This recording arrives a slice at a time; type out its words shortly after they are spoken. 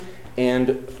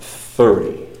and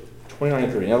 30. 29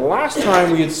 and 30. Now, the last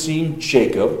time we had seen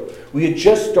Jacob, we had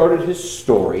just started his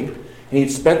story, and he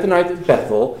had spent the night at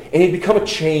Bethel, and he'd become a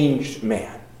changed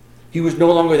man. He was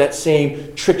no longer that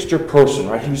same trickster person,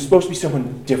 right? He was supposed to be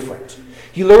someone different.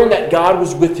 He learned that God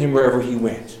was with him wherever he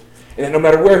went. And that no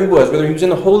matter where he was, whether he was in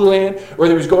the Holy Land or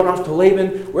whether he was going off to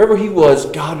Laban, wherever he was,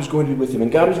 God was going to be with him.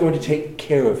 And God was going to take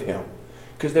care of him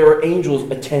because there were angels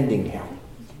attending him.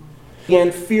 He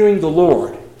began fearing the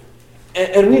Lord.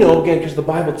 And we know, again, because the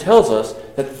Bible tells us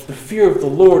that the fear of the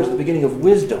Lord is the beginning of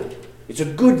wisdom. It's a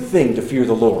good thing to fear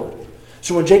the Lord.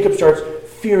 So when Jacob starts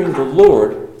fearing the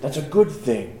Lord, that's a good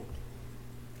thing.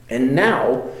 And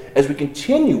now, as we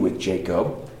continue with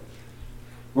Jacob,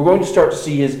 we're going to start to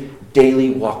see his daily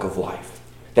walk of life.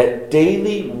 That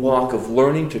daily walk of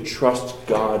learning to trust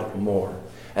God more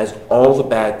as all the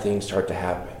bad things start to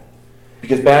happen.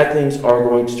 Because bad things are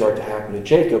going to start to happen to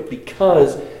Jacob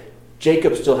because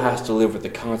Jacob still has to live with the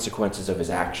consequences of his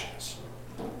actions.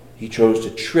 He chose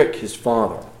to trick his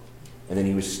father. And then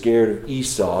he was scared of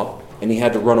Esau and he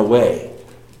had to run away.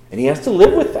 And he has to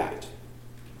live with that.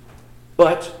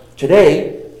 But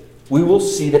today, we will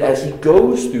see that as he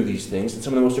goes through these things, and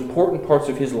some of the most important parts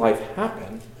of his life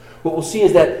happen, what we'll see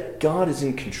is that God is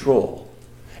in control.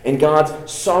 And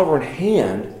God's sovereign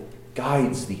hand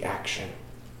guides the action.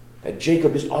 That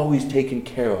Jacob is always taken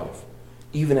care of,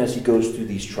 even as he goes through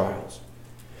these trials.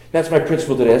 That's my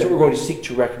principle today. That's what we're going to seek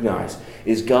to recognize,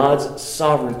 is God's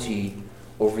sovereignty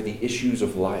over the issues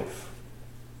of life.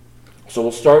 So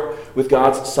we'll start with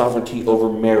God's sovereignty over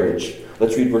marriage.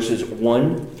 Let's read verses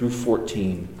 1 through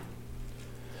 14.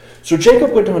 So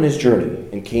Jacob went on his journey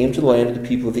and came to the land of the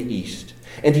people of the east.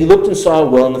 And he looked and saw a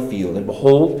well in the field, and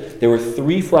behold, there were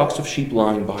 3 flocks of sheep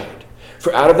lying by it.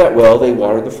 For out of that well they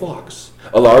watered the flocks.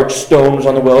 A large stone was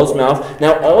on the well's mouth.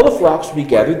 Now all the flocks would be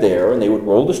gathered there, and they would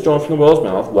roll the stone from the well's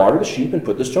mouth, water the sheep, and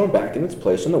put the stone back in its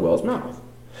place on the well's mouth.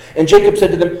 And Jacob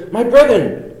said to them, My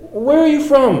brethren, where are you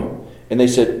from? And they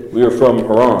said, We are from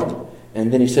Haran.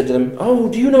 And then he said to them, Oh,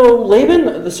 do you know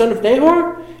Laban, the son of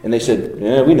Nahor? And they said,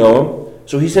 Yeah, we know him.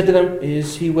 So he said to them,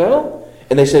 Is he well?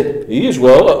 And they said, He is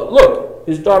well. Look,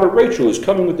 his daughter Rachel is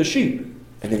coming with the sheep.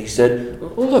 And then he said,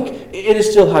 Look, it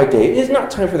is still high day. It is not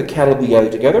time for the cattle to be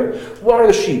gathered together. Water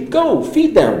the sheep. Go,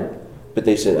 feed them. But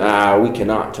they said, We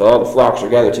cannot till all the flocks are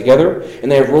gathered together,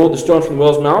 and they have rolled the stone from the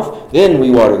well's mouth. Then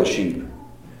we water the sheep.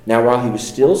 Now while he was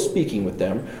still speaking with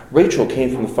them, Rachel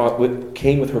came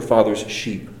with her father's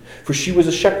sheep, for she was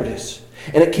a shepherdess.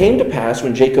 And it came to pass,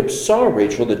 when Jacob saw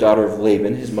Rachel, the daughter of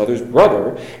Laban, his mother's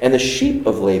brother, and the sheep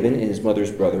of Laban and his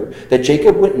mother's brother, that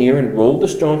Jacob went near and rolled the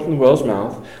stone from the well's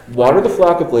mouth, watered the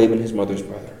flock of Laban, his mother's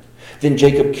brother. Then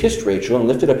Jacob kissed Rachel and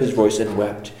lifted up his voice and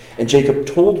wept. And Jacob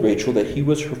told Rachel that he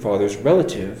was her father's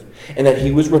relative, and that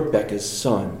he was Rebekah's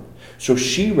son. So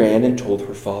she ran and told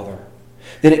her father.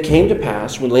 Then it came to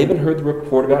pass, when Laban heard the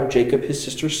report about Jacob, his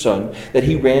sister's son, that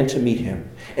he ran to meet him,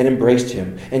 and embraced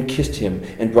him, and kissed him,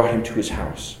 and brought him to his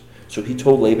house. So he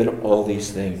told Laban all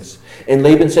these things. And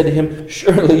Laban said to him,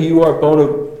 Surely you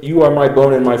are my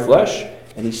bone and my flesh.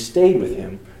 And he stayed with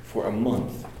him for a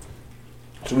month.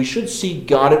 So we should see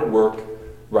God at work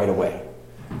right away.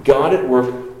 God at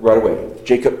work right away.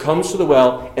 Jacob comes to the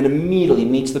well and immediately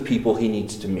meets the people he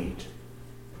needs to meet.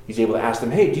 He's able to ask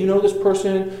them, Hey, do you know this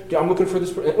person? I'm looking for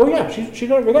this person. Oh yeah,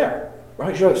 she's over there.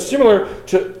 Right? Similar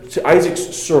to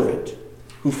Isaac's servant,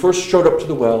 who first showed up to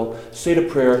the well, said a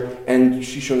prayer, and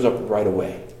she shows up right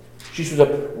away. She shows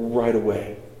up right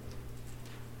away.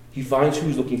 He finds who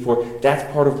he's looking for. That's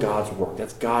part of God's work.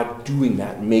 That's God doing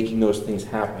that, making those things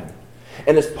happen.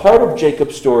 And as part of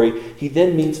Jacob's story, he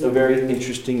then meets a very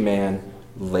interesting man,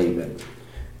 Laban.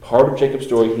 Part of Jacob's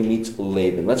story, he meets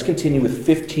Laban. Let's continue with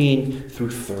 15 through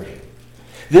 30.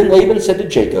 Then Laban said to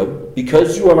Jacob,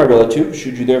 Because you are my relative,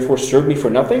 should you therefore serve me for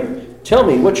nothing? Tell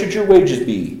me, what should your wages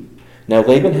be? Now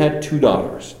Laban had 2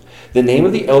 daughters. The name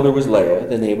of the elder was Leah,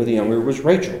 the name of the younger was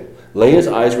Rachel. Leah's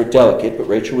eyes were delicate, but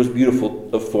Rachel was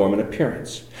beautiful of form and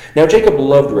appearance. Now Jacob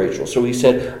loved Rachel, so he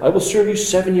said, I will serve you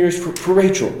 7 years for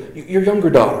Rachel, your younger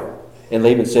daughter. And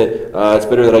Laban said, It's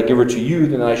better that I give her to you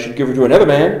than that I should give her to another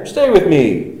man. Stay with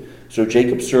me. So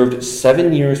Jacob served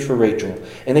 7 years for Rachel,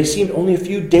 and they seemed only a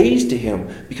few days to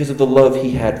him because of the love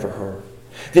he had for her.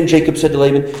 Then Jacob said to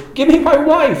Laban, Give me my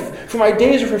wife, for my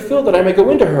days are fulfilled that I may go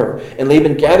into her. And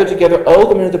Laban gathered together all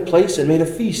the men of the place and made a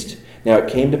feast. Now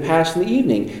it came to pass in the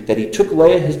evening that he took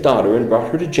Leah his daughter and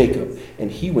brought her to Jacob,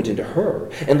 and he went into her.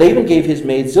 And Laban gave his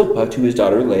maid Zilpah to his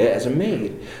daughter Leah as a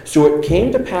maid. So it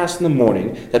came to pass in the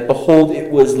morning that, behold, it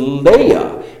was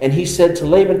Leah. And he said to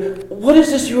Laban, What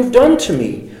is this you have done to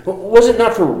me? Was it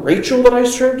not for Rachel that I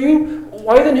served you?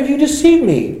 Why then have you deceived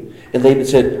me? And Laban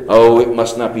said, "Oh, it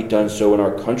must not be done so in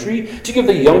our country, to give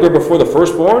the younger before the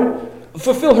firstborn.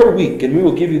 Fulfill her week, and we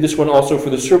will give you this one also for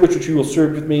the service which you will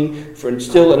serve with me for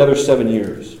still another 7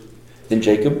 years." Then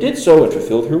Jacob did so and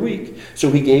fulfilled her week. So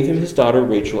he gave him his daughter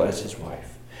Rachel as his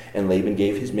wife. And Laban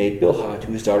gave his maid Bilhah to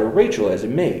his daughter Rachel as a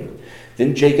maid.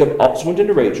 Then Jacob also went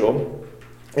into Rachel,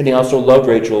 and he also loved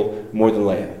Rachel more than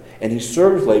Leah. And he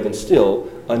served Laban still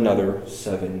another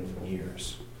 7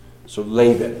 years. So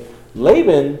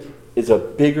Laban is a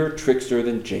bigger trickster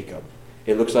than Jacob.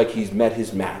 It looks like he's met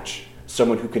his match,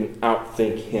 someone who can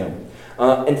outthink him.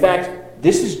 In fact,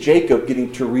 this is Jacob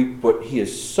getting to reap what he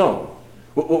has sown.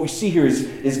 What we see here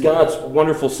is God's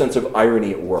wonderful sense of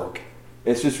irony at work.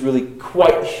 It's just really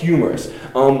quite humorous.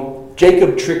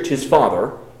 Jacob tricked his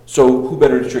father, so who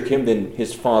better to trick him than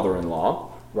his father-in-law,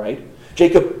 right?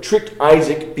 Jacob tricked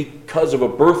Isaac because of a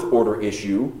birth order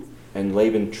issue, and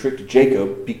Laban tricked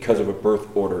Jacob because of a birth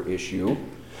order issue.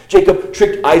 Jacob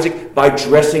tricked Isaac by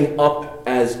dressing up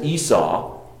as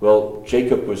Esau. Well,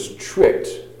 Jacob was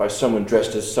tricked by someone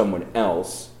dressed as someone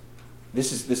else.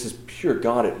 This is pure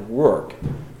God at work,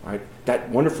 right? That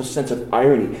wonderful sense of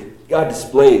irony God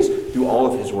displays through all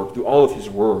of his work, through all of his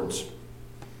words.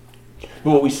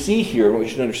 But what we see here, and what we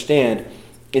should understand,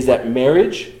 is that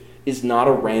marriage is not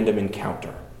a random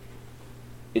encounter.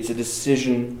 It's a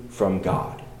decision from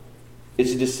God.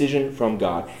 It's a decision from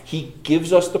God. He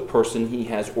gives us the person he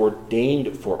has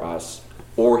ordained for us,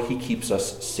 or he keeps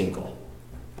us single.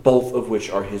 Both of which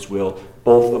are his will,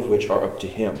 both of which are up to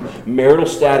him. Marital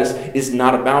status is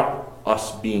not about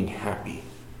us being happy.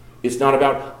 It's not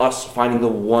about us finding the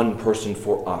one person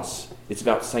for us. It's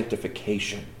about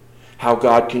sanctification. How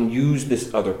God can use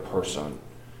this other person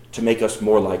to make us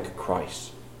more like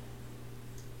Christ.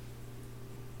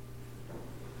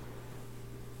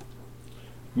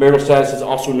 Marital status is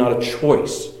also not a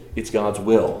choice. It's God's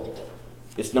will.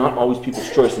 It's not always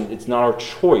people's choice, and it's not our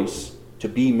choice to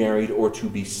be married or to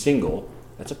be single.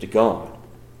 That's up to God.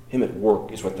 Him at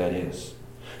work is what that is.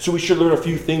 So we should learn a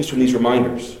few things from these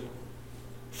reminders.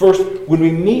 First, when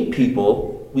we meet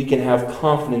people, we can have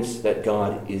confidence that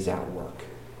God is at work.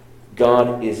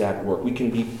 God is at work. We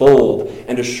can be bold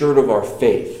and assured of our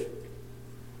faith.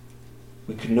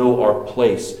 We can know our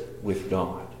place with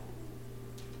God.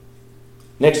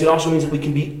 Next, it also means that we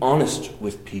can be honest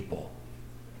with people.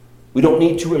 We don't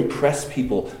need to impress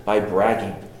people by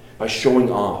bragging, by showing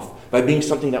off, by being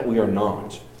something that we are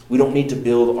not. We don't need to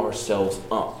build ourselves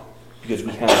up because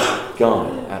we have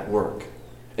God at work.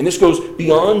 And this goes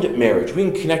beyond marriage. We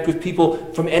can connect with people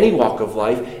from any walk of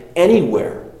life,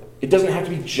 anywhere. It doesn't have to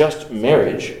be just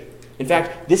marriage. In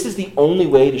fact, this is the only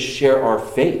way to share our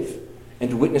faith and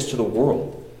to witness to the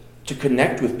world, to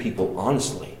connect with people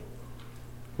honestly.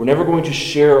 We're never going to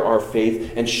share our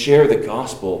faith and share the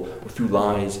gospel through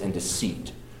lies and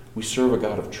deceit. We serve a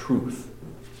God of truth.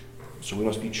 So we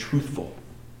must be truthful.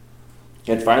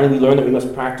 And finally, we learn that we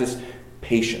must practice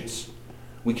patience.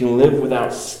 We can live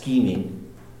without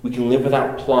scheming. We can live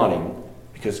without plotting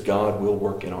because God will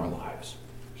work in our lives.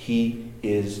 He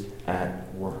is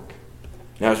at work.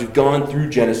 Now, as we've gone through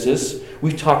Genesis,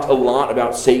 we've talked a lot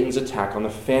about Satan's attack on the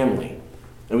family.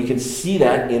 And we can see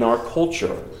that in our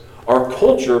culture. Our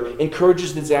culture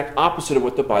encourages the exact opposite of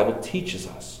what the Bible teaches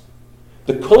us.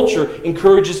 The culture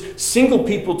encourages single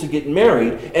people to get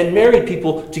married and married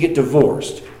people to get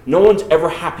divorced. No one's ever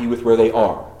happy with where they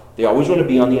are. They always want to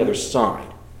be on the other side.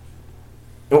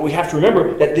 And what we have to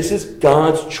remember that this is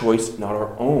God's choice, not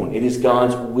our own. It is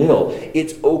God's will.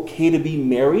 It's okay to be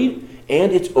married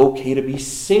and it's okay to be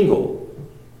single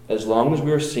as long as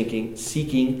we are seeking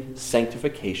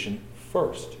sanctification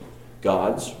first.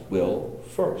 God's will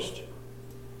first.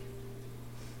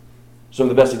 Some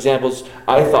of the best examples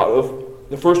I thought of,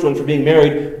 the first one for being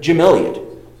married, Jim Elliot.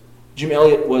 Jim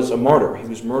Elliot was a martyr. He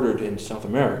was murdered in South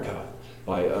America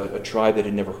by a tribe that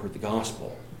had never heard the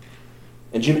gospel.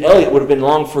 And Jim Elliot would have been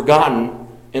long forgotten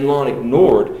and long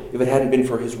ignored if it hadn't been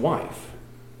for his wife,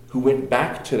 who went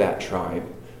back to that tribe,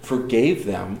 forgave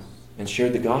them, and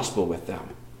shared the gospel with them.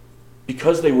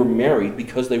 Because they were married,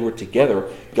 because they were together,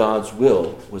 God's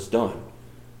will was done.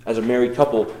 As a married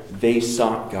couple, they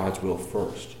sought God's will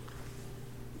first.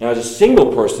 Now, as a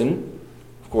single person,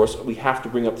 of course, we have to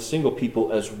bring up the single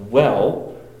people as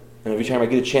well. And every time I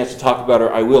get a chance to talk about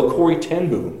her, I will. Corrie ten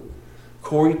Boom.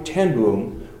 Corrie ten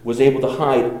Boom was able to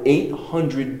hide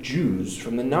 800 Jews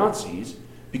from the Nazis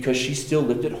because she still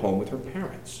lived at home with her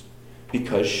parents,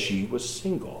 because she was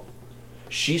single.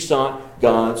 She sought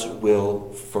God's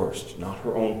will first, not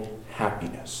her own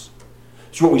happiness.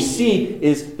 So what we see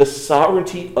is the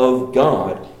sovereignty of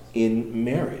God in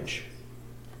marriage.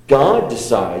 God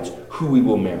decides who we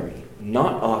will marry,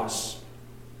 not us.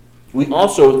 We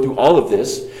also, through all of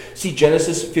this, see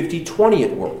Genesis 50:20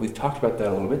 at work. We've talked about that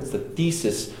a little bit. It's the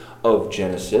thesis of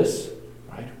Genesis.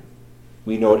 Right?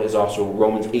 We know it as also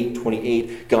Romans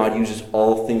 8:28. God uses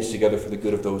all things together for the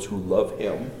good of those who love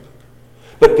him.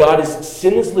 But God is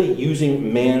sinlessly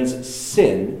using man's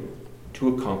sin to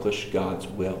accomplish God's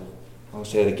will. I'll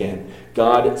say it again.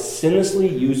 God sinlessly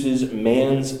uses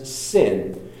man's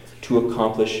sin to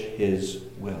accomplish his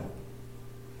will.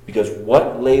 Because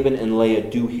what Laban and Leah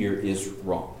do here is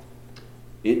wrong.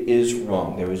 It is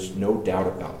wrong. There is no doubt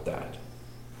about that.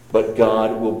 But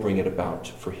God will bring it about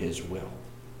for his will.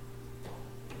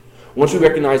 Once we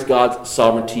recognize God's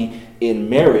sovereignty in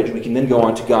marriage, we can then go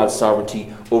on to God's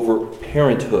sovereignty over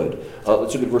parenthood.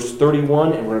 Let's look at verse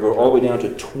 31, and we're going to go all the way down to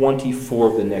 24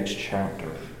 of the next chapter.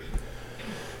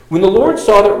 When the Lord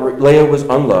saw that Leah was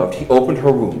unloved, he opened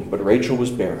her womb, but Rachel was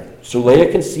barren. So Leah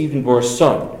conceived and bore a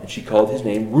son, and she called his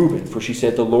name Reuben, for she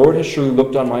said, "The Lord has surely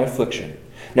looked on my affliction.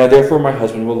 Now therefore my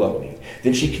husband will love me."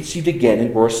 Then she conceived again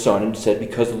and bore a son, and said,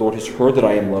 "Because the Lord has heard that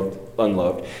I am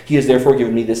unloved, he has therefore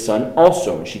given me this son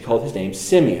also." And she called his name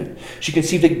Simeon. She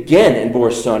conceived again and bore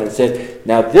a son, and said,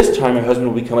 "Now this time my husband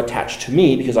will become attached to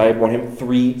me, because I have borne him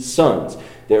 3 sons.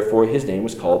 Therefore his name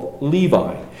was called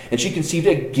Levi. And she conceived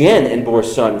again and bore a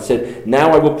son, and said,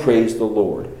 "Now I will praise the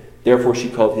Lord." Therefore she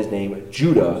called his name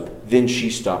Judah. Then she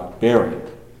stopped bearing.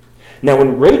 Now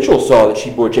when Rachel saw that she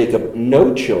bore Jacob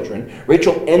no children,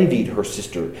 Rachel envied her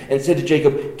sister, and said to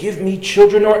Jacob, "Give me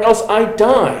children, or else I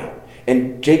die."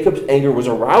 And Jacob's anger was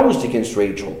aroused against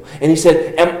Rachel. And he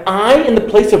said, "Am I in the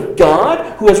place of God,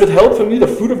 who has withheld from you the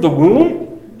fruit of the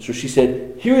womb?" So she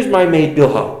said, "Here is my maid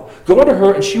Bilhah. Go unto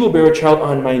her, and she will bear a child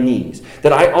on my knees,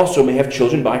 that I also may have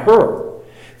children by her."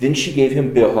 Then she gave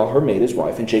him Bilhah, her maid, his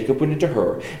wife, and Jacob went into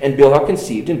her. And Bilhah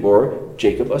conceived and bore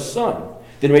Jacob a son.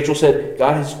 Then Rachel said,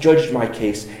 "God has judged my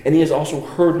case, and he has also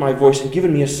heard my voice and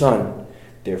given me a son."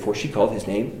 Therefore she called his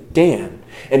name Dan.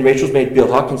 And Rachel's maid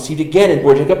Bilhah conceived again and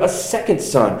bore Jacob a second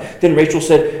son. Then Rachel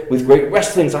said, "With great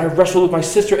wrestlings I have wrestled with my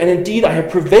sister, and indeed I have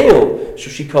prevailed." So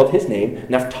she called his name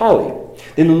Naphtali.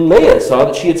 Then Leah saw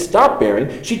that she had stopped bearing.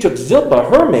 She took Zilpah,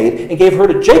 her maid, and gave her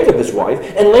to Jacob his wife.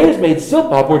 And Leah's maid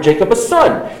Zilpah bore Jacob a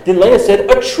son. Then Leah said,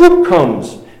 "A troop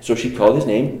comes." So she called his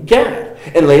name Gad.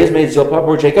 And Leah's maid Zilpah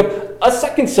bore Jacob a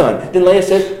second son. Then Leah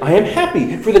said, "I am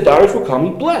happy, for the daughters will call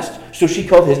me blessed." So she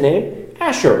called his name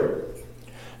Asher.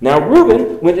 Now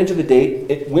Reuben went in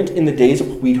the days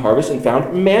of wheat harvest and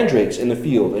found mandrakes in the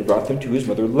field and brought them to his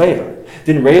mother Leah.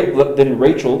 Then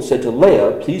Rachel said to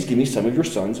Leah, "Please give me some of your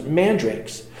son's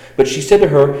mandrakes." But she said to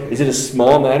her, "Is it a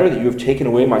small matter that you have taken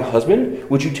away my husband?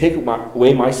 Would you take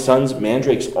away my son's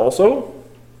mandrakes also?"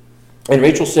 And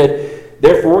Rachel said,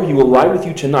 "Therefore he will lie with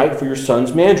you tonight for your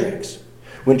son's mandrakes."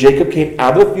 When Jacob came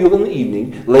out of the field in the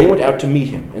evening, Leah went out to meet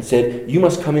him and said, "You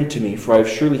must come in to me, for I have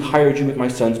surely hired you with my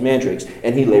son's mandrakes."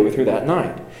 And he lay with her that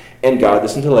night. And God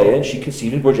listened to Leah, and she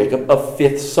conceived and bore Jacob a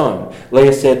 5th son.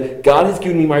 Leah said, "God has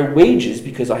given me my wages,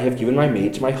 because I have given my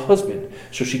maid to my husband."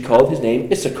 So she called his name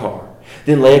Issachar.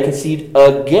 Then Leah conceived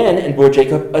again and bore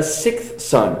Jacob a 6th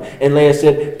son. And Leah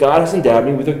said, "God has endowed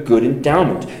me with a good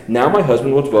endowment. Now my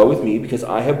husband will dwell with me, because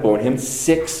I have borne him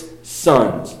 6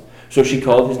 sons. So she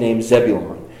called his name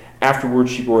Zebulun.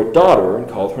 Afterwards she bore a daughter and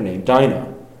called her name Dinah.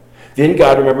 Then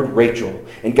God remembered Rachel,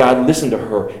 and God listened to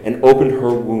her and opened her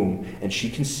womb. And she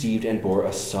conceived and bore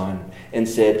a son, and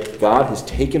said, "God has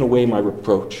taken away my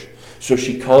reproach." So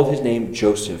she called his name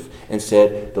Joseph, and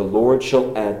said, "The Lord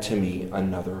shall add to me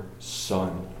another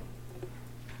son."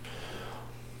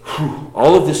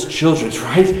 All of this children's,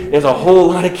 right? There's a whole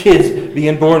lot of kids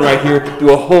being born right here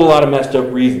through a whole lot of messed up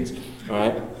reasons, all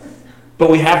right? But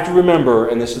we have to remember,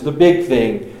 and this is the big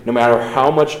thing, no matter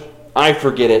how much I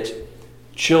forget it,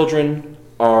 children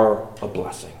are a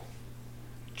blessing.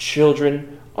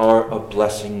 Children are a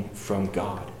blessing from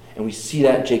God. And we see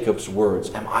that in Jacob's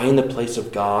words. Am I in the place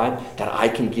of God that I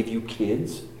can give you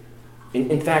kids?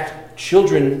 In fact,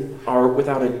 children are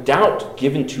without a doubt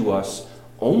given to us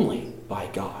only by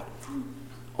God.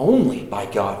 Only by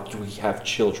God do we have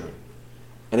children.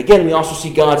 And again, we also see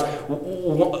God's,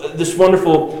 this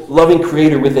wonderful, loving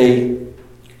creator with a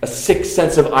sick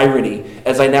sense of irony,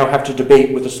 as I now have to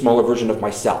debate with a smaller version of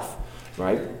myself,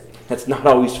 right? That's not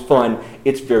always fun.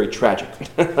 It's very tragic.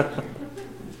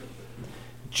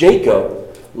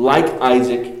 Jacob, like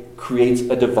Isaac, creates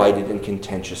a divided and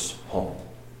contentious home.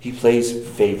 He plays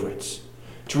favorites.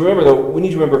 To remember, though, we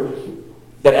need to remember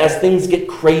that as things get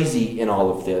crazy in all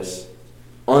of this,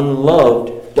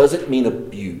 unloved doesn't mean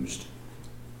abused.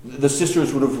 The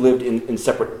sisters would have lived in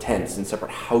separate tents, in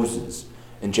separate houses,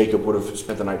 and Jacob would have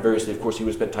spent the night variously. Of course, he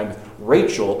would have spent time with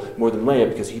Rachel more than Leah,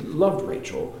 because he loved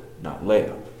Rachel, not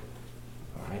Leah.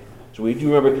 All right? So we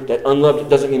do remember that unloved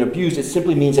doesn't mean abused. It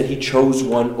simply means that he chose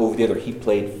one over the other. He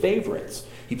played favorites.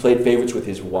 He played favorites with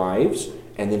his wives,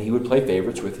 and then he would play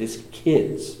favorites with his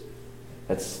kids.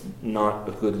 That's not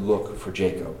a good look for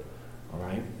Jacob. All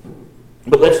right?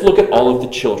 But let's look at all of the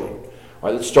children. All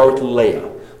right, let's start with Leah.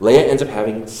 Leah ends up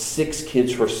having 6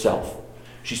 kids herself.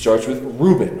 She starts with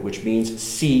Reuben, which means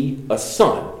see a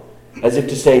son. As if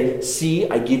to say, see,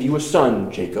 I give you a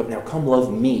son, Jacob. Now come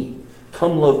love me.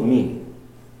 Come love me.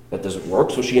 That doesn't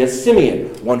work. So she has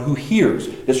Simeon, one who hears.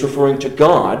 This referring to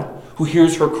God, who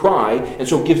hears her cry, and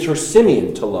so gives her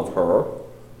Simeon to love her.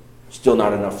 Still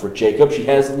not enough for Jacob. She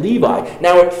has Levi.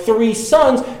 Now at 3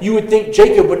 sons, you would think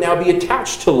Jacob would now be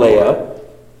attached to Leah.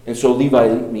 And so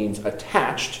Levi means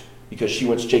attached, because she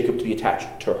wants Jacob to be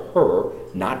attached to her,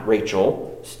 not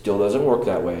Rachel. Still doesn't work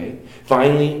that way.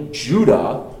 Finally,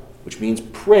 Judah, which means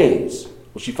praise.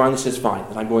 Well, she finally says, fine,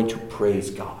 then I'm going to praise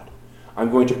God. I'm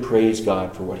going to praise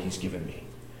God for what he's given me.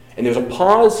 And there's a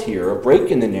pause here, a break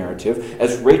in the narrative,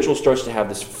 as Rachel starts to have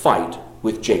this fight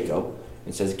with Jacob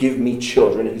and says, give me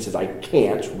children. And he says, I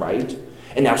can't, right?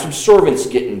 And now some servants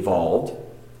get involved.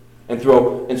 And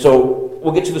so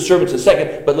we'll get to the servants in a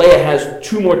second, but Leah has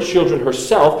 2 more children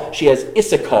herself. She has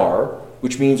Issachar,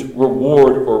 which means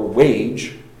reward or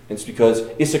wage. And it's because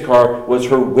Issachar was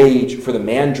her wage for the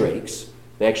mandrakes.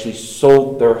 They actually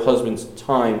sold their husband's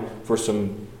time for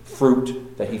some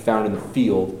fruit that he found in the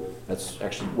field. That's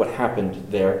actually what happened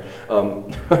there.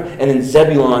 And then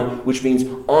Zebulon, which means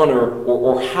honor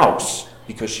or house,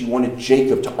 because she wanted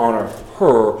Jacob to honor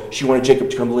her. She wanted Jacob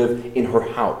to come live in her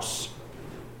house.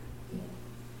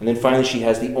 And then finally she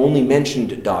has the only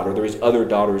mentioned daughter. There is other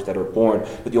daughters that are born,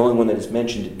 but the only one that is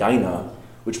mentioned, Dinah,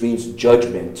 which means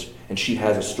judgment. And she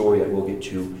has a story that we'll get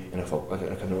to in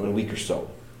a week or so.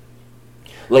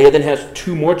 Leah then has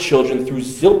 2 more children through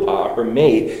Zilpah, her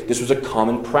maid. This was a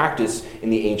common practice in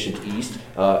the ancient East.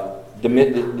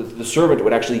 The servant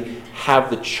would actually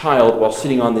have the child while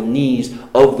sitting on the knees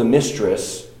of the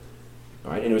mistress.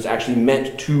 All right? And it was actually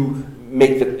meant to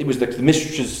make it was the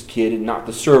mistress's kid and not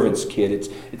the servant's kid.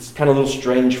 It's kind of a little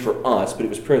strange for us, but it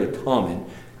was fairly common.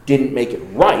 Didn't make it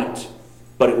right,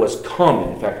 but it was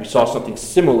common. In fact, we saw something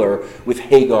similar with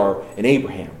Hagar and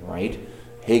Abraham, right?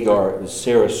 Hagar was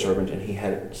Sarah's servant,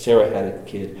 and Sarah had a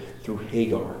kid through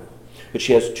Hagar. But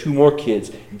she has 2 more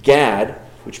kids, Gad,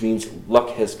 which means luck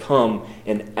has come,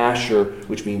 and Asher,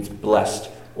 which means blessed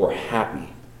or happy.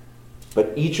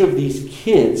 But each of these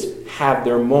kids have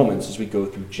their moments as we go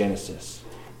through Genesis.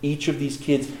 Each of these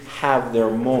kids have their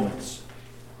moments.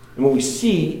 And what we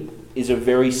see is a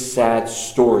very sad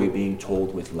story being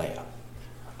told with Leah.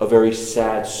 A very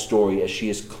sad story, as she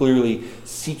is clearly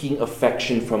seeking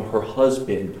affection from her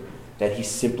husband that he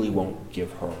simply won't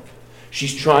give her.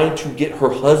 She's trying to get her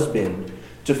husband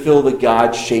to fill the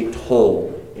God-shaped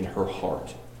hole in her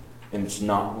heart, and it's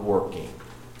not working.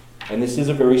 And this is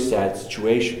a very sad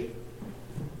situation.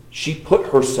 She put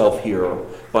herself here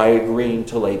by agreeing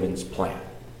to Laban's plan.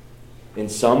 In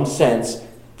some sense,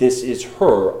 this is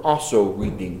her also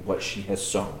reaping what she has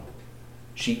sown.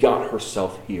 She got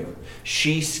herself here.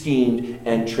 She schemed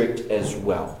and tricked as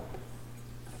well.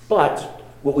 But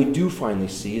what we do finally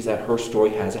see is that her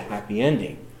story has a happy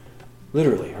ending.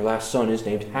 Literally, her last son is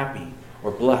named Happy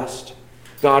or Blessed.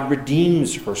 God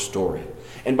redeems her story.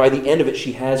 And by the end of it,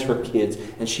 she has her kids,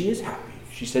 and she is happy.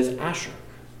 She says Asher,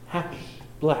 happy,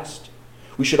 blessed.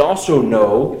 We should also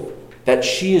know that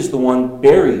she is the one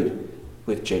buried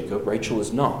with Jacob. Rachel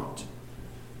is not.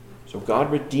 So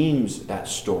God redeems that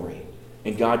story.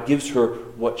 And God gives her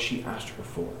what she asked her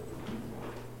for.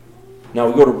 Now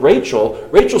we go to Rachel.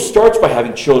 Rachel starts by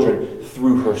having children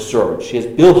through her servant. She has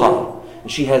Bilhah,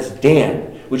 and she has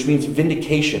Dan, which means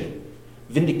vindication.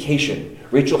 Vindication.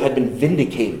 Rachel had been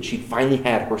vindicated. She finally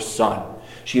had her son.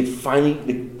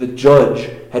 The judge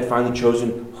had finally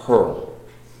chosen her.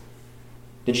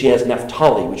 Then she has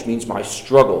Naphtali, which means my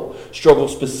struggle. Struggle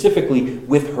specifically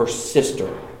with her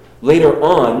sister. Later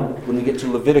on, when we get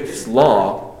to Leviticus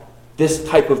law, this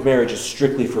type of marriage is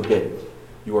strictly forbidden.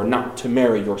 You are not to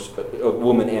marry a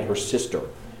woman and her sister.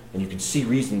 And you can see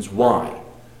reasons why.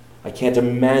 I can't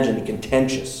imagine the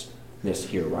contentiousness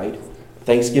here, right?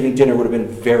 Thanksgiving dinner would have been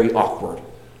very awkward,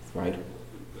 right?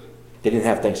 They didn't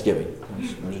have Thanksgiving.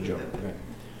 There's a joke,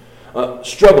 right?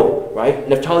 Struggle, right?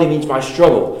 Naphtali means my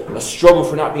struggle. A struggle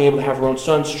for not being able to have her own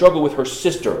son. Struggle with her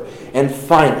sister. And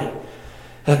finally,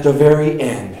 at the very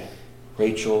end,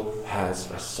 Rachel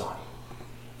has a son.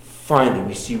 Finally,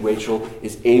 we see Rachel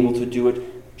is able to do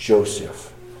it.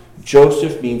 Joseph.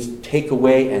 Joseph means take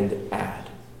away and add.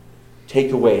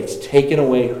 Take away. It's taken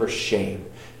away her shame.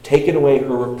 Taken away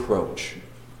her reproach.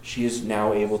 She is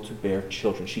now able to bear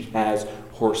children. She has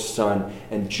her son.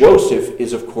 And Joseph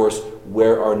is, of course,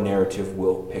 where our narrative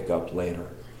will pick up later.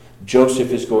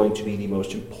 Joseph is going to be the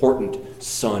most important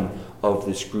son of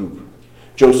this group.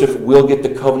 Joseph will get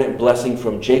the covenant blessing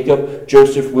from Jacob.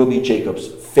 Joseph will be Jacob's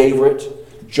favorite.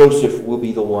 Joseph will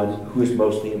be the one who is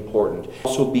mostly important.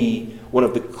 Also be one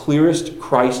of the clearest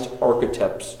Christ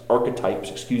archetypes,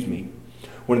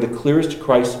 one of the clearest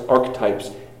Christ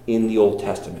archetypes in the Old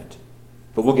Testament.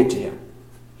 But we'll get to him.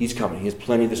 He's coming. He has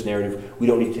plenty of this narrative. We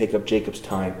don't need to take up Jacob's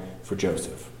time for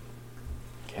Joseph.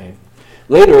 Okay.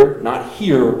 Later, not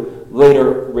here,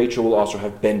 later Rachel will also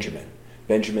have Benjamin.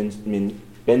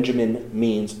 Benjamin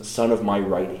means son of my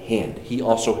right hand. He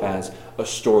also has a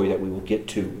story that we will get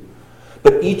to.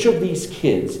 But each of these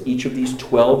kids, each of these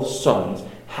 12 sons,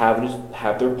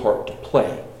 have their part to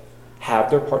play.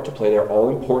 They're all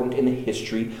important in the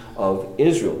history of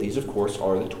Israel. These, of course,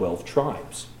 are the 12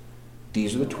 tribes.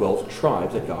 These are the 12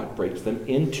 tribes that God breaks them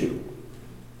into.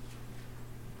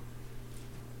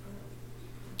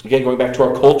 Again, going back to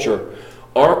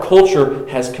our culture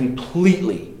has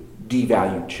completely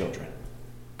devalued children.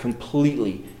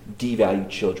 Completely devalued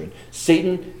children.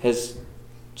 Satan has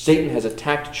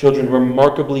attacked children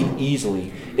remarkably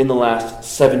easily in the last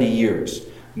 70 years.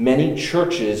 Many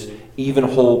churches even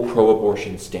hold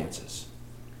pro-abortion stances.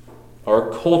 Our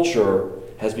culture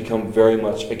has become very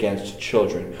much against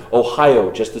children.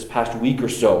 Ohio, just this past week or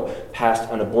so, passed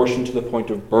an abortion to the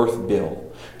point of birth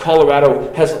bill.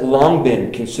 Colorado has long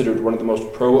been considered one of the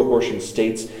most pro-abortion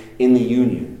states in the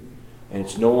Union. And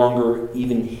it's no longer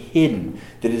even hidden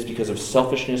that it is because of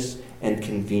selfishness and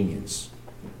convenience.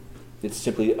 It's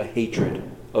simply a hatred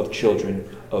of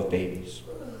children, of babies.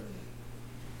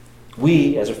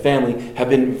 We, as a family, have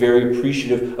been very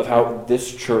appreciative of how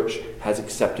this church has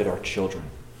accepted our children.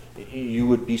 You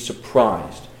would be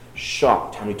surprised,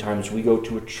 shocked how many times we go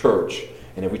to a church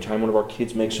and every time one of our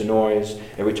kids makes a noise,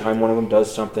 every time one of them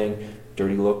does something,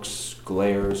 dirty looks,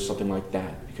 glares, something like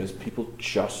that, because people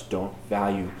just don't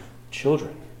value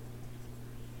children.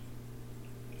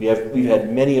 We've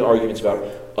had many arguments about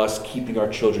us keeping our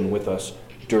children with us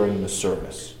during the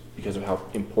service because of how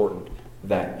important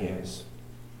that is.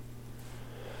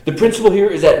 The principle here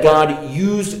is that God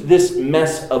used this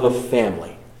mess of a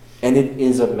family, and it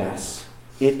is a mess.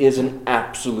 It is an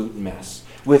absolute mess.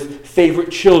 With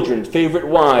favorite children, favorite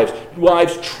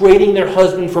wives trading their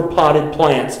husband for potted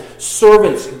plants,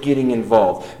 servants getting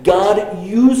involved. God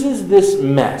uses this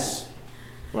mess,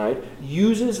 right?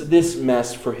 Uses this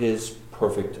mess for his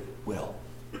perfect will.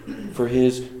 For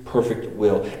his perfect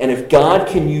will. And if God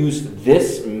can use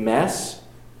this mess,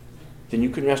 then you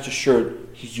can rest assured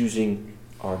he's using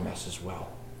our mess as well.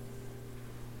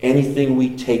 Anything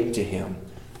we take to him,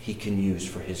 he can use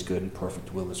for his good and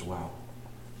perfect will as well.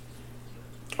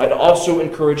 I'd also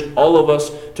encourage all of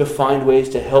us to find ways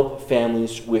to help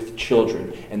families with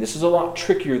children. And this is a lot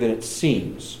trickier than it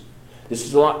seems.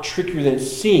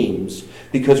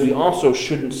 Because we also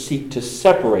shouldn't seek to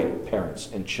separate parents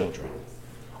and children.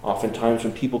 Oftentimes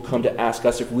when people come to ask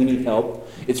us if we need help,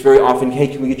 it's very often, hey,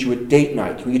 can we get you a date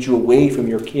night? Can we get you away from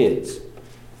your kids?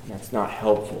 And that's not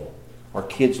helpful. Our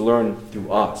kids learn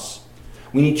through us.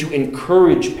 We need to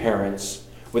encourage parents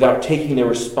without taking their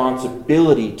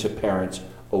responsibility to parents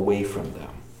away from them.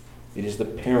 It is the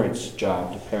parents'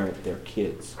 job to parent their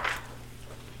kids.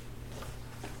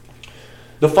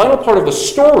 The final part of the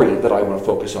story that I want to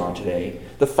focus on today,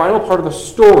 the final part of the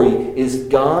story is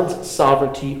God's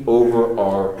sovereignty over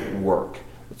our work.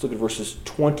 Let's look at verses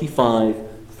 25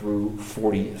 through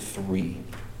 43.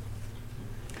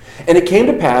 And it came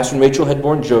to pass, when Rachel had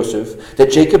borne Joseph,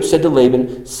 that Jacob said to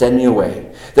Laban, "Send me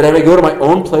away, that I may go to my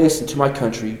own place and to my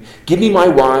country. Give me my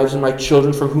wives and my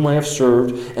children for whom I have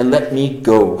served, and let me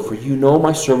go, for you know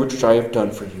my service which I have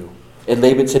done for you." And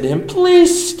Laban said to him,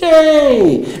 "Please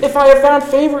stay, if I have found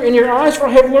favor in your eyes, for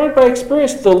I have learned by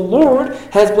experience the Lord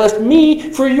has blessed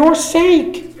me for your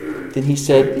sake." Then he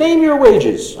said, "Name your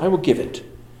wages, I will give it."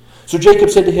 So Jacob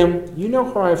said to him, "You know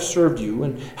how I have served you,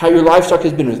 and how your livestock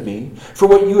has been with me. For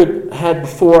what you had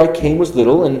before I came was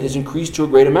little, and it has increased to a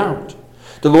great amount.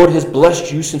 The Lord has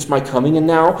blessed you since my coming, and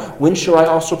now when shall I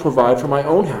also provide for my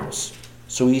own house?"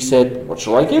 So he said, "What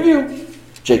shall I give you?"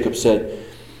 Jacob said,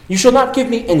 "You shall not give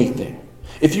me anything.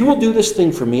 If you will do this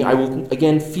thing for me, I will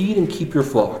again feed and keep your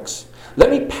flocks.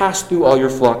 Let me pass through all your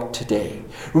flock today,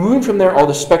 removing from there all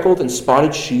the speckled and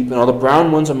spotted sheep, and all the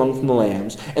brown ones among the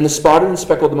lambs, and the spotted and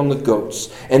speckled among the goats,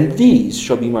 and these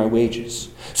shall be my wages.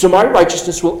 So my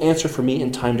righteousness will answer for me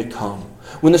in time to come.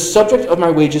 When the subject of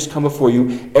my wages come before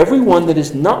you, every one that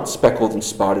is not speckled and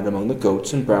spotted among the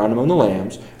goats and brown among the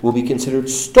lambs will be considered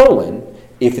stolen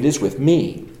if it is with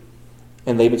me."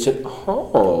 And Laban said,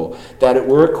 "Oh, that it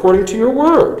were according to your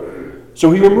word."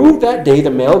 So he removed that day the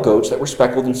male goats that were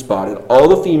speckled and spotted, all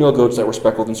the female goats that were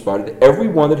speckled and spotted, every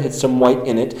one that had some white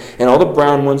in it, and all the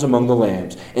brown ones among the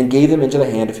lambs, and gave them into the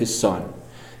hand of his son.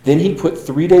 Then he put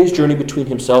 3 days' journey between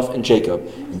himself and Jacob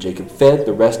fed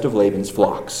the rest of Laban's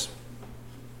flocks.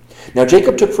 Now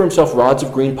Jacob took for himself rods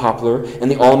of green poplar, and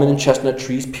the almond and chestnut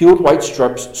trees, peeled white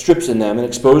strips in them, and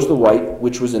exposed the white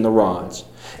which was in the rods.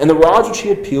 And the rods which he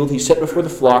had peeled he set before the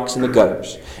flocks in the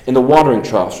gutters, in the watering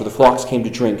troughs where the flocks came to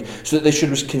drink, so that they should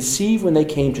conceive when they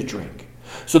came to drink.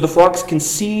 So the flocks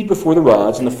conceived before the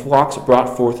rods, and the flocks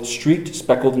brought forth streaked,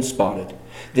 speckled, and spotted.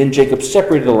 Then Jacob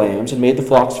separated the lambs, and made the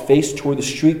flocks face toward the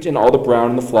streaked and all the brown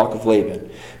in the flock of Laban.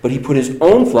 But he put his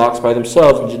own flocks by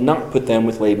themselves, and did not put them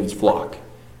with Laban's flock.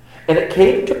 And it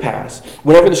came to pass,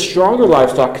 whenever the stronger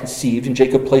livestock conceived, and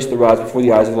Jacob placed the rods before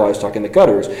the eyes of the livestock in the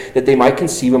gutters, that they might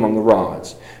conceive among the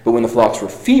rods. But when the flocks were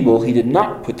feeble, he did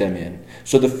not put them in.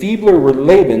 So the feebler were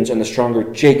Laban's, and the stronger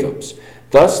Jacob's.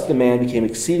 Thus the man became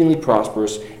exceedingly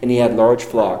prosperous, and he had large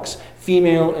flocks,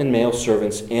 female and male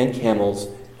servants, and camels,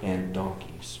 and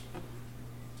donkeys.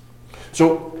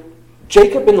 So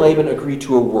Jacob and Laban agreed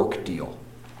to a work deal.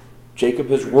 Jacob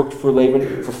has worked for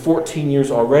Laban for 14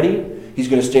 years already. He's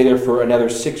going to stay there for another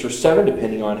 6 or 7,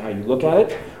 depending on how you look at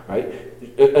it. Right?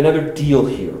 Another deal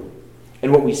here.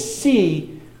 And what we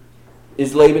see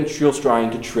is Laban still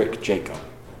trying to trick Jacob.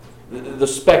 The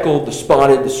speckled, the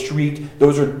spotted, the streaked,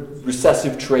 those are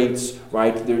recessive traits,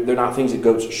 right? They're not things that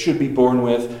goats should be born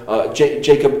with.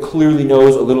 Jacob clearly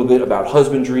knows a little bit about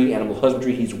husbandry, animal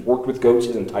husbandry. He's worked with goats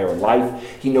his entire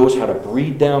life. He knows how to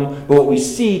breed them. But what we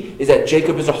see is that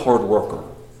Jacob is a hard worker.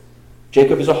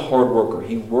 Jacob is a hard worker.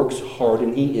 He works hard,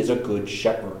 and he is a good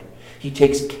shepherd. He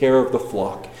takes care of the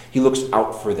flock. He looks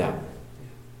out for them.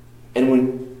 And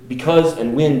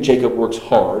when Jacob works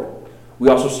hard, we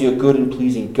also see a good and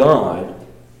pleasing God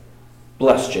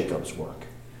bless Jacob's work.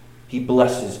 He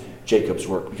blesses Jacob's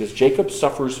work because Jacob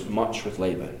suffers much with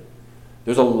Laban.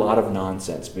 There's a lot of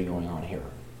nonsense going on here.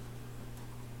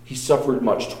 He suffered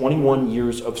much, 21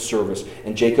 years of service,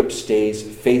 and Jacob stays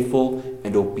faithful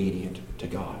and obedient to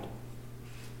God.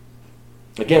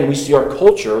 Again, we see our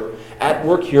culture at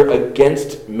work here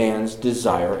against man's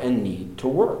desire and need to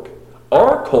work.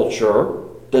 Our culture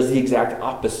does the exact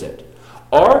opposite.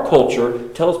 Our culture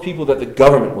tells people that the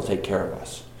government will take care of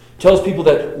us. Tells people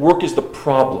that work is the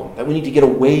problem, that we need to get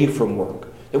away from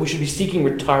work, that we should be seeking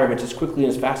retirement as quickly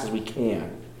and as fast as we can.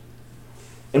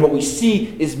 And what we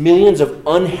see is millions of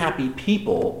unhappy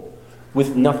people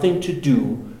with nothing to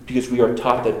do because we are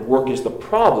taught that work is the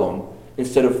problem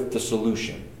instead of the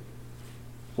solution.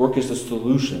 Work is the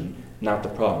solution, not the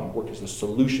problem. Work is the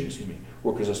solution,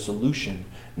 Work is a solution,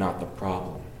 not the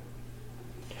problem.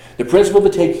 The principle to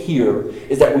take here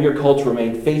is that we are called to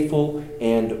remain faithful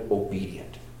and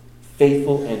obedient.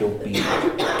 Faithful and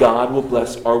obedient. God will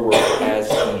bless our work as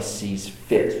He sees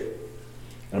fit.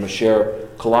 And I'm going to share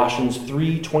Colossians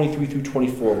 3:23 through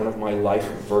 24, one of my life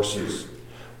verses.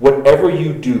 Whatever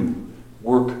you do,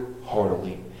 work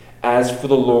heartily, as for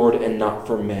the Lord and not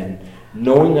for men,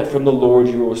 knowing that from the Lord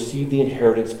you will receive the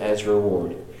inheritance as your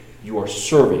reward. You are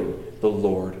serving the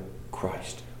Lord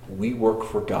Christ. We work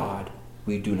for God.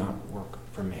 We do not work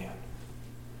for man.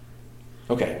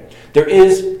 Okay, there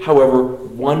is, however,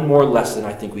 one more lesson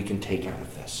I think we can take out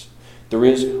of this. There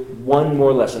is one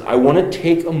more lesson. I want to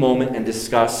take a moment and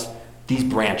discuss these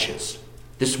branches,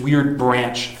 this weird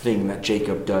branch thing that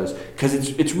Jacob does, because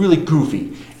it's really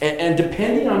goofy. And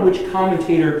depending on which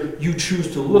commentator you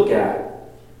choose to look at,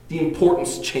 the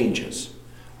importance changes.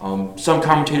 Some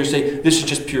commentators say this is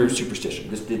just pure superstition.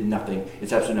 This did nothing.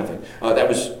 It's absolutely nothing. That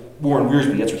was Warren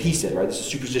Wiersbe. That's what he said, right? This is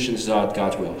superstition. This is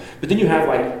God's will. But then you have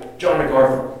like John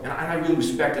MacArthur, and I really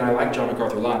respect and I like John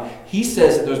MacArthur a lot. He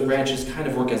says that those branches kind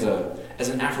of work as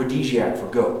an aphrodisiac for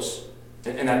goats.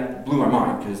 And that blew my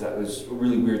mind because that was a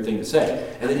really weird thing to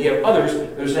say. And then you have others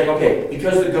that are saying, okay,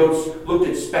 because the goats looked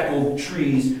at speckled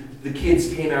trees, the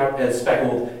kids came out as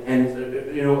speckled, and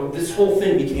this whole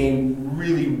thing became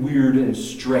really weird and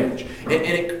strange. And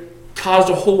it caused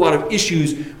a whole lot of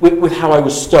issues with how I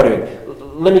was studying.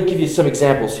 Let me give you some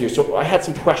examples here. So I had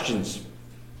some questions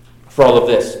for all of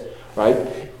this, right?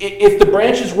 If the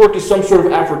branches work as some sort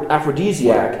of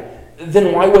aphrodisiac,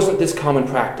 then why wasn't this common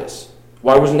practice?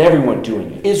 Why wasn't everyone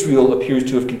doing it? Israel appears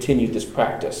to have continued this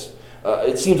practice.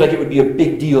 It seems like it would be a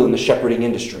big deal in the shepherding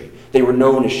industry. They were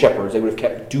known as shepherds. They would have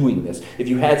kept doing this. If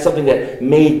you had something that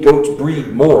made goats breed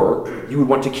more, you would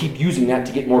want to keep using that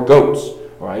to get more goats.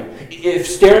 Right? If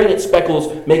staring at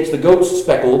speckles makes the goats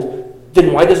speckled,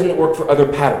 then why doesn't it work for other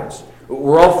patterns?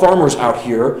 We're all farmers out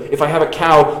here. If I have a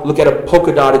cow look at a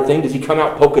polka-dotted thing, does he come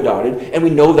out polka-dotted? And we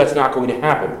know that's not going to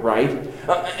happen, right?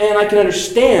 And I can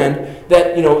understand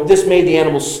that, this made the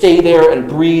animals stay there and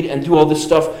breed and do all this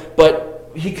stuff,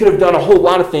 but he could have done a whole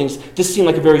lot of things. This seemed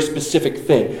like a very specific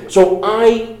thing. So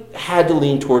I had to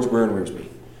lean towards Warren Wiersbe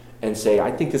and say, I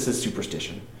think this is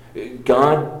superstition.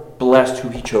 God blessed who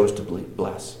he chose to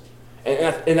bless.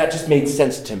 And that just made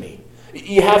sense to me.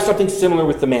 You have something similar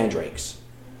with the mandrakes.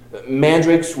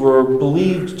 Mandrakes were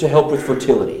believed to help with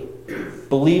fertility.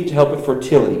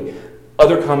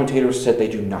 Other commentators said they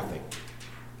do nothing.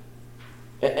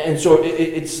 And so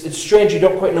it's strange, you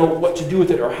don't quite know what to do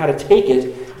with it or how to take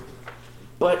it,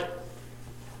 but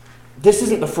this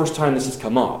isn't the first time this has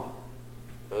come up.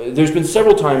 There's been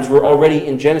several times where already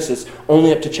in Genesis,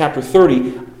 only up to chapter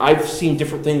 30, I've seen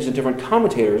different things in different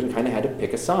commentators and kind of had to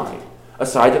pick a side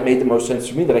that made the most sense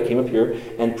for me that I came up here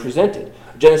and presented.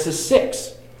 Genesis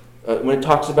 6, when it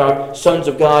talks about sons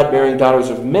of God bearing daughters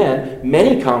of men,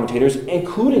 many commentators,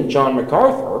 including John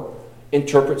MacArthur,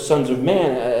 interpret sons of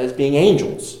man as being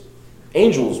angels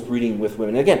breeding with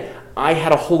women. And again, I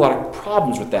had a whole lot of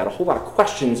problems with that, a whole lot of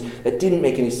questions that didn't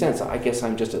make any sense. I guess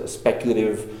I'm just a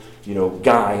speculative,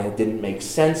 guy, and it didn't make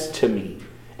sense to me.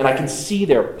 And I can see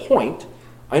their point.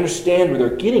 I understand where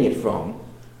they're getting it from,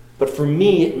 but for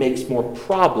me, it makes more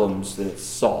problems than it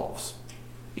solves.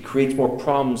 It creates more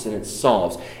problems than it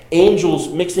solves. Angels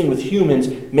mixing with humans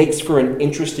makes for an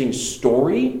interesting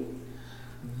story,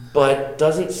 but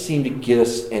doesn't seem to get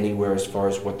us anywhere as far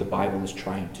as what the Bible is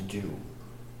trying to do.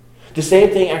 The same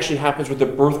thing actually happens with the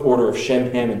birth order of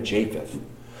Shem, Ham, and Japheth.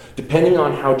 Depending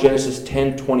on how Genesis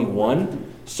 10:21,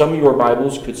 some of your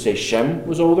Bibles could say Shem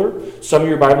was older, some of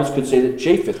your Bibles could say that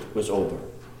Japheth was older.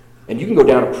 And you can go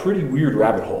down a pretty weird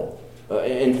rabbit hole.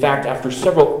 In fact, after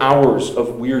several hours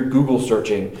of weird Google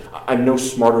searching, I'm no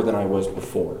smarter than I was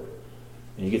before.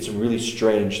 And you get some really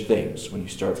strange things when you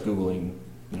start Googling,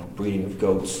 breeding of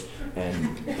goats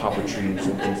and poplar trees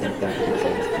and things like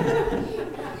that.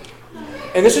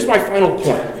 And this is my final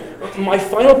point. My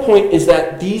final point is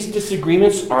that these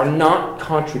disagreements are not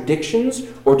contradictions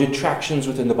or detractions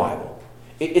within the Bible.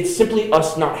 It's simply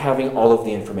us not having all of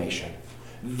the information.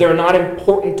 They're not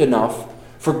important enough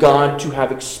for God to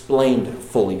have explained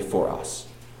fully for us.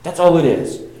 That's all it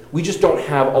is. We just don't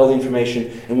have all the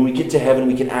information, and when we get to heaven,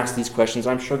 we can ask these questions.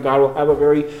 I'm sure God will have a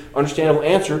very understandable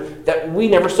answer that we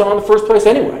never saw in the first place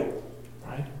anyway.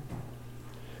 Right?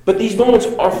 But these moments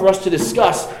are for us to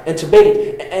discuss and to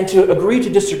debate and to agree to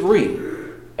disagree.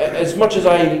 As much as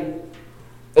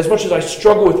I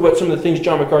struggle with what some of the things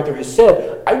John MacArthur has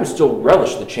said, I would still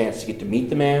relish the chance to get to meet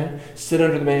the man, sit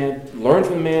under the man, learn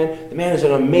from the man. The man is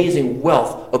an amazing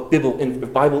wealth of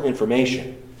Bible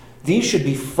information. These should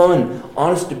be fun,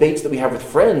 honest debates that we have with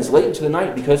friends late into the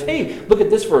night because, hey, look at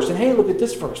this verse, and hey, look at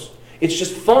this verse. It's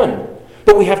just fun.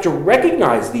 But we have to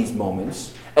recognize these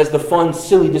moments as the fun,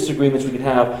 silly disagreements we can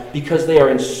have because they are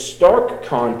in stark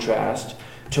contrast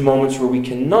to moments where we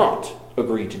cannot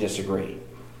agree to disagree.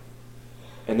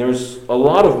 And there's a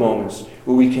lot of moments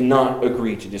where we cannot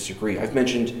agree to disagree. I've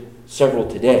mentioned several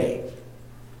today.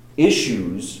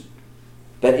 Issues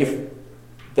that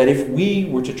if we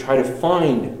were to try to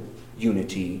find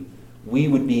unity, we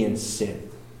would be in sin.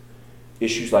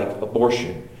 Issues like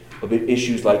abortion,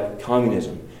 issues like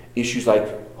communism, issues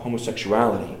like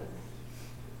homosexuality.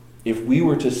 If we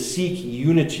were to seek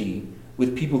unity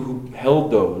with people who held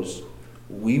those,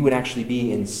 we would actually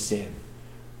be in sin.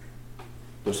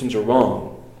 Those things are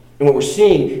wrong. And what we're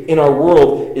seeing in our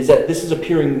world is that this is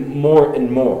appearing more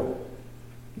and more.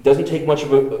 It doesn't take much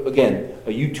of a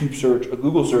YouTube search, a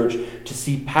Google search, to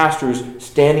see pastors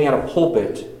standing at a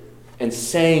pulpit and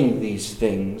saying these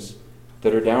things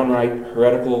that are downright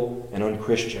heretical and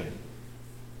unchristian.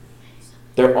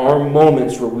 There are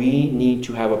moments where we need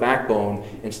to have a backbone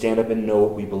and stand up and know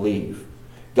what we believe.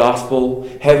 Gospel,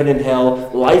 heaven and hell,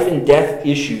 life and death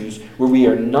issues where we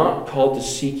are not called to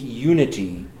seek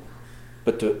unity,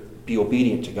 but to be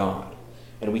obedient to God.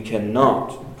 And we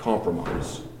cannot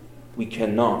compromise. We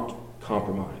cannot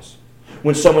compromise.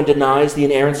 When someone denies the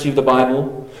inerrancy of the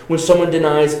Bible, when someone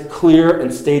denies clear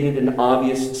and stated and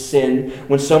obvious sin,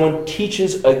 when someone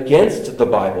teaches against the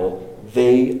Bible,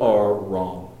 they are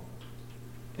wrong.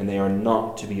 And they are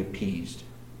not to be appeased.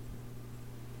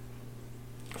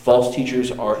 False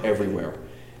teachers are everywhere.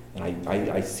 And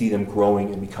I see them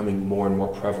growing and becoming more and more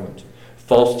prevalent.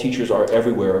 False teachers are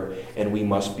everywhere, and we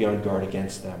must be on guard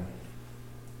against them.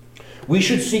 We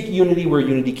should seek unity where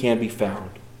unity can be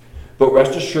found. But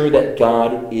rest assured that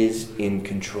God is in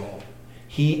control.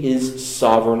 He is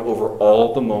sovereign over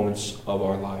all the moments of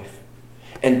our life.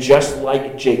 And just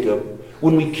like Jacob,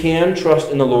 when we can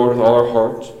trust in the Lord with all our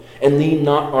heart and lean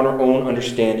not on our own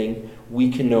understanding,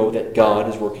 we can know that God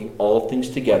is working all things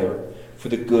together for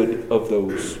the good of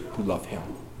those who love him.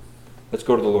 Let's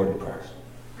go to the Lord in prayer.